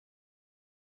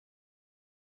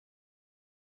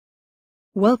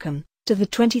Welcome to the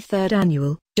 23rd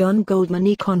Annual John Goldman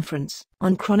E-Conference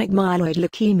on Chronic Myeloid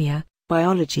Leukemia,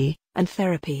 Biology, and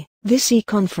Therapy. This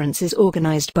e-conference is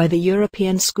organized by the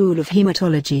European School of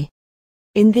Hematology.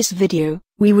 In this video,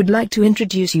 we would like to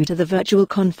introduce you to the virtual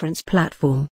conference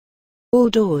platform. All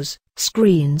doors,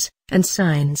 screens, and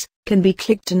signs can be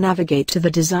clicked to navigate to the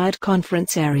desired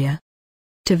conference area.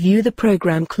 To view the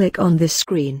program, click on this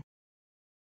screen.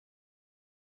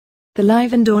 The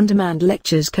live and on-demand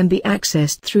lectures can be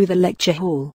accessed through the lecture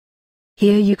hall.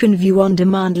 Here you can view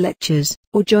on-demand lectures,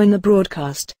 or join the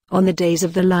broadcast, on the days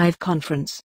of the live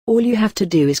conference. All you have to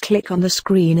do is click on the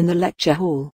screen in the lecture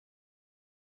hall.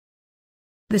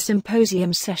 The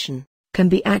symposium session can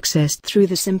be accessed through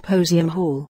the symposium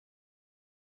hall.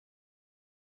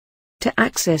 To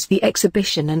access the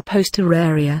exhibition and poster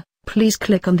area, please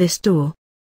click on this door.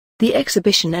 The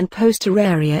exhibition and poster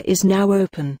area is now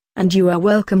open, and you are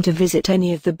welcome to visit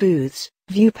any of the booths,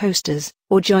 view posters,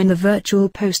 or join the virtual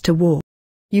poster wall.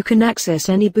 You can access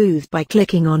any booth by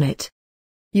clicking on it.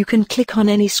 You can click on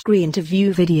any screen to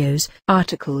view videos,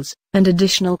 articles, and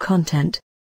additional content.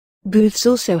 Booths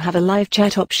also have a live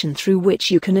chat option through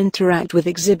which you can interact with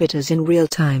exhibitors in real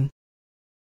time.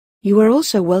 You are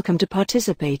also welcome to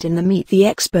participate in the Meet the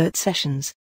Expert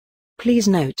sessions. Please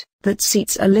note that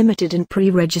seats are limited and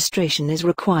pre-registration is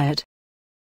required.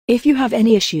 If you have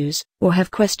any issues or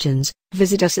have questions,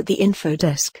 visit us at the info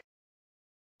desk.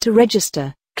 To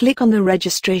register, click on the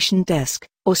registration desk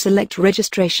or select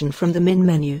registration from the main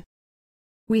menu.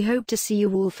 We hope to see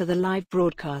you all for the live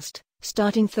broadcast,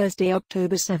 starting Thursday,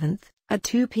 October 7th, at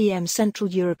 2 p.m. Central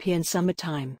European Summer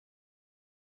Time.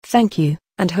 Thank you,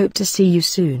 and hope to see you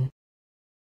soon.